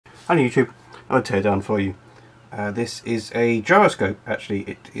Hi YouTube, I'll tear down for you. This is a gyroscope. Actually,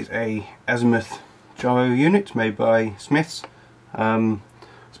 it is a Azimuth gyro unit made by Smiths. It's a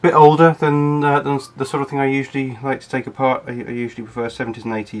bit older than the sort of thing I usually like to take apart. I usually prefer 70s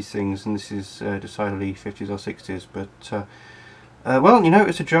and 80s things, and this is decidedly 50s or 60s. But well, you know,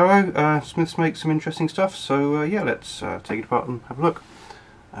 it's a gyro. Smiths make some interesting stuff, so yeah, let's take it apart and have a look.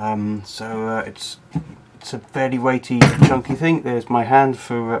 It's a fairly weighty, chunky thing. There's my hand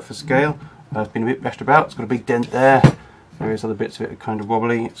for scale. It's been a bit messed about. It's got a big dent there. Various other bits of it are kind of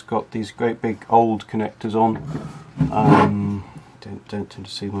wobbly. It's got these great big old connectors on. Don't tend to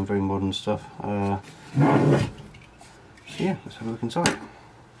see them on very modern stuff. So yeah, let's have a look inside.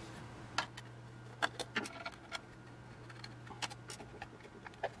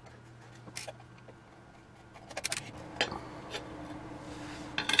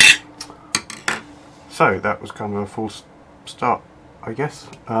 So that was kind of a false start, I guess.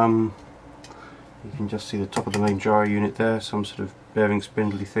 You can just see the top of the main gyro unit there, some sort of bearing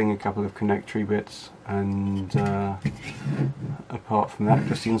spindly thing, a couple of connectory bits, and apart from that,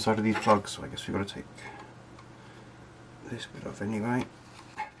 just the inside of these plugs. So I guess we've got to take this bit off anyway.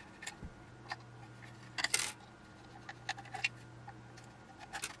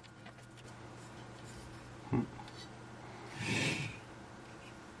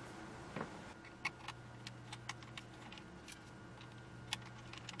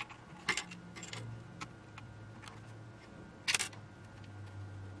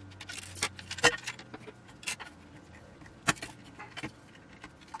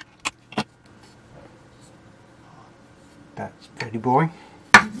 That's pretty boring.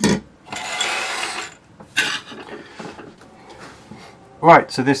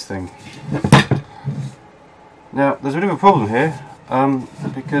 Right, so this thing. Now, there's a bit of a problem here,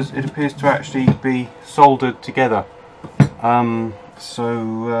 because it appears to actually be soldered together.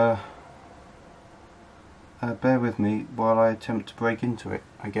 Bear with me while I attempt to break into it.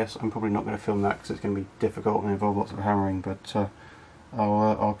 I guess I'm probably not going to film that because it's going to be difficult and involve lots of hammering, but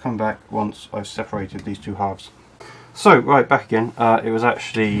I'll come back once I've separated these two halves. So, right, back again. It was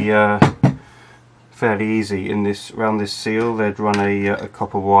actually fairly easy. Around this seal they'd run a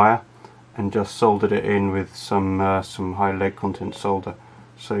copper wire and just soldered it in with some high lead content solder.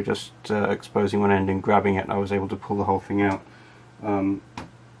 So just exposing one end and grabbing it, I was able to pull the whole thing out. A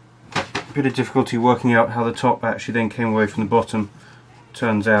bit of difficulty working out how the top actually then came away from the bottom.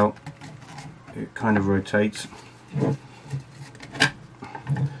 Turns out it kind of rotates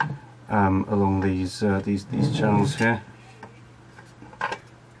along these channels here,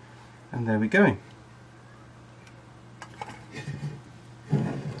 and there we go.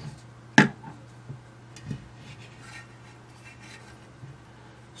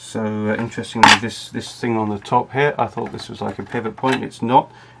 So interestingly, this thing on the top here, I thought this was like a pivot point. It's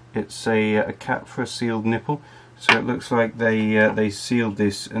not. It's a cap for a sealed nipple. So it looks like they sealed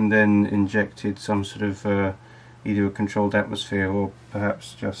this and then injected some sort of either a controlled atmosphere or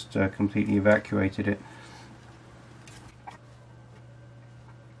perhaps just completely evacuated it.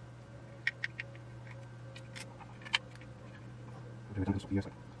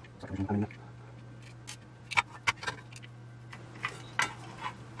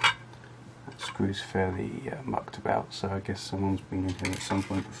 That screw's fairly mucked about, so I guess someone's been in here at some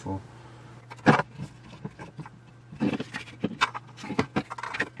point before.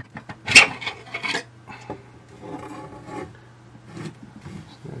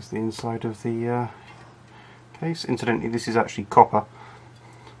 The inside of the case. Incidentally, this is actually copper.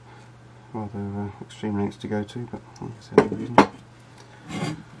 Rather extreme lengths to go to, but that's the only reason.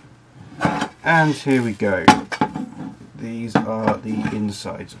 And here we go. These are the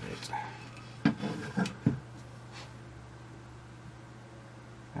insides of it,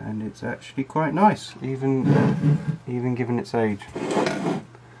 and it's actually quite nice, even given its age.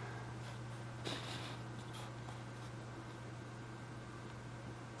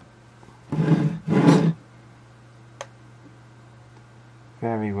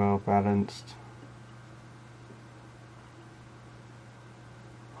 Very well balanced.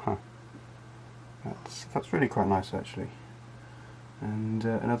 Huh. That's really quite nice actually. And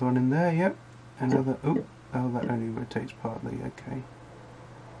another one in there, yep. Another. Oh, that only rotates partly. Okay.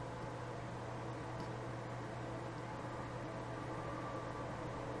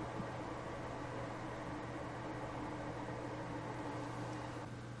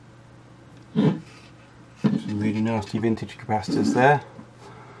 Some really nasty vintage capacitors there.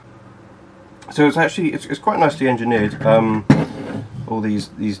 So it's quite nicely engineered. All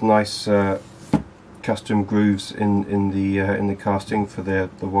these nice custom grooves in the casting for the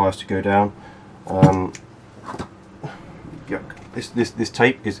wires to go down. Yuck. This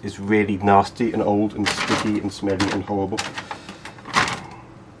tape is really nasty and old and sticky and smelly and horrible.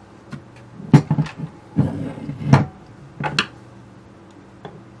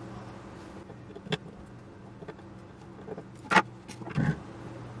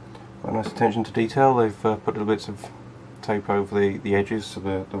 Quite nice attention to detail. They've put little bits of tape over the edges so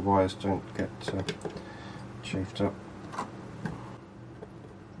the wires don't get chafed up.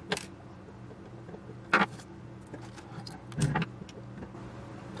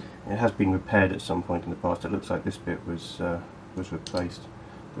 It has been repaired at some point in the past. It looks like this bit was replaced.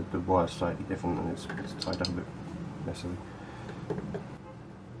 The wire's slightly different and it's tied up a bit messily.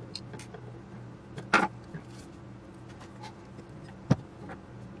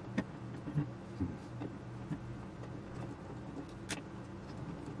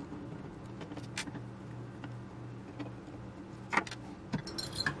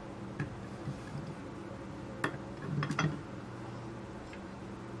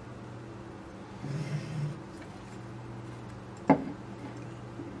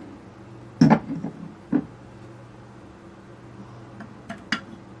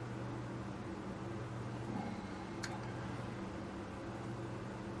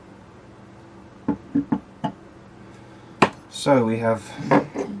 So we have,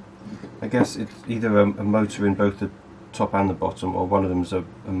 I guess it's either a motor in both the top and the bottom, or one of them's a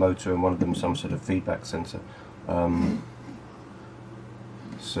motor and one of them's some sort of feedback sensor.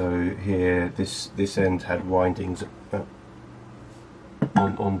 So here, this end had windings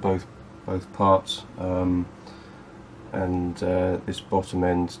on both parts, and this bottom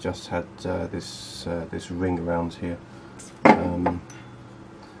end just had this ring around here, and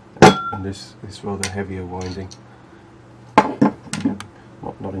this rather heavier winding.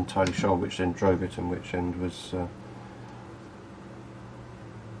 Not entirely sure which end drove it and which end was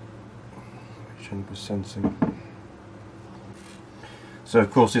sensing. So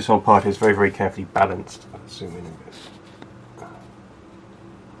of course this whole part is very, very carefully balanced. I'll zoom in a bit.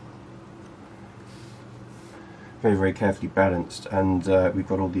 Very, very carefully balanced, and we've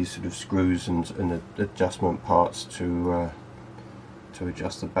got all these sort of screws and adjustment parts to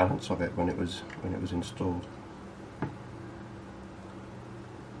adjust the balance of it when it was installed.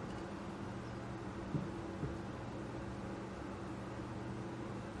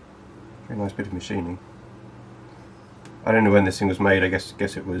 Very nice bit of machining. I don't know when this thing was made. I guess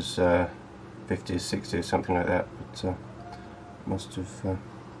it was 50s, 60s, something like that. But it must have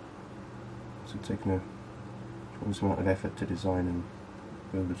taken a tremendous amount of effort to design and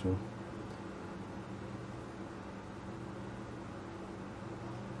build it all.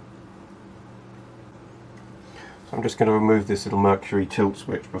 So I'm just going to remove this little mercury tilt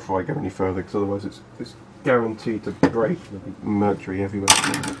switch before I go any further, because otherwise it's guaranteed to break. There'll be mercury everywhere.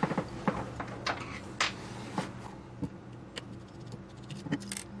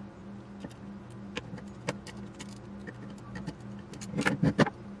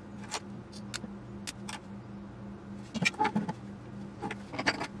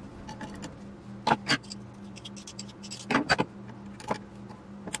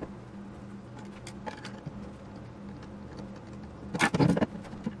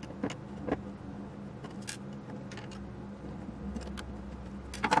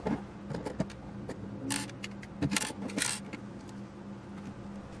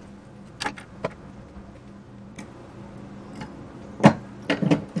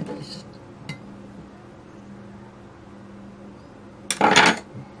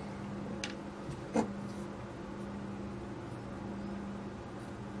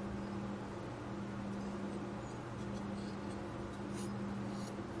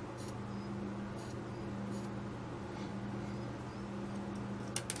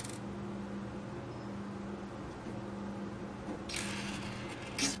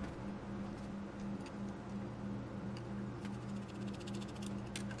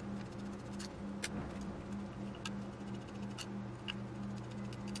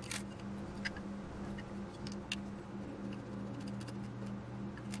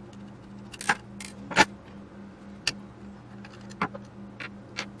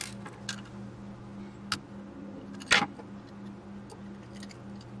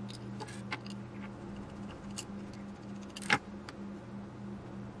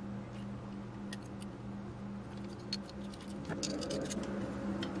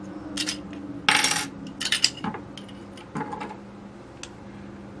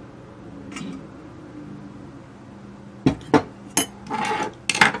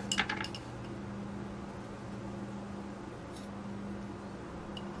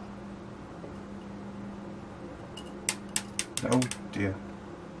 Oh dear.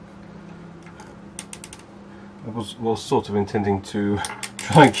 I was sort of intending to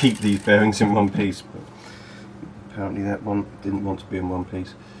try and keep these bearings in one piece, but apparently that one didn't want to be in one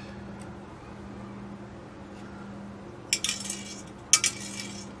piece.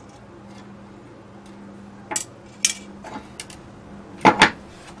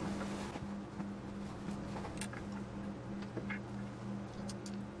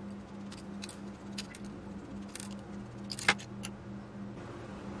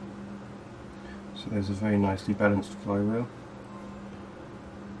 So there's a very nicely balanced flywheel.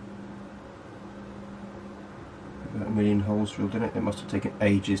 About 1 million holes drilled in it. It must have taken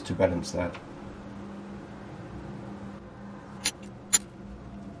ages to balance that.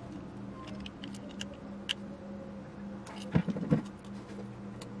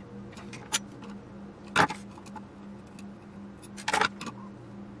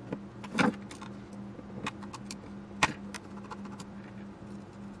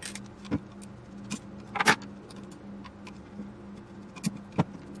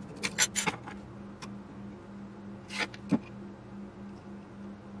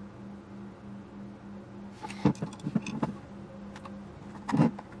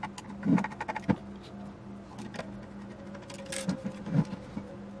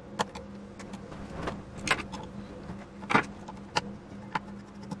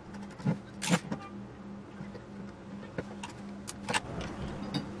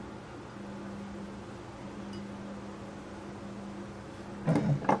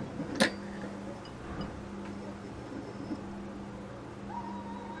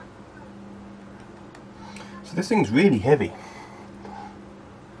 So this thing's really heavy.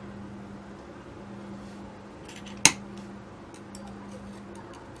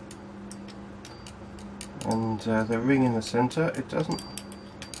 And the ring in the centre, it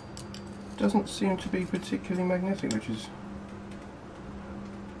doesn't seem to be particularly magnetic, which is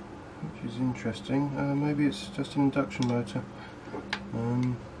interesting. Maybe it's just an induction motor.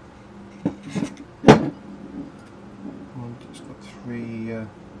 And it's got three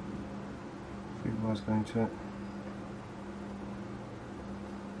wires going to it.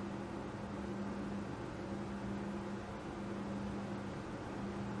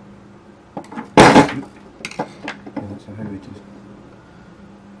 Yeah, that's how heavy it is.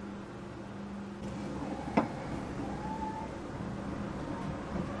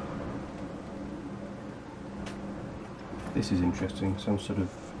 This is interesting, some sort of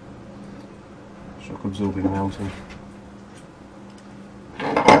shock absorbing mounting.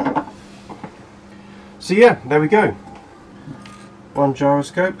 So yeah, there we go. One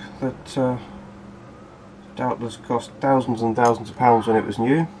gyroscope that doubtless cost thousands and thousands of pounds when it was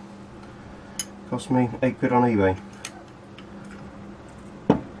new. Cost me £8 on eBay.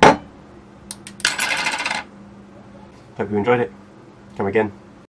 Hope you enjoyed it. Come again.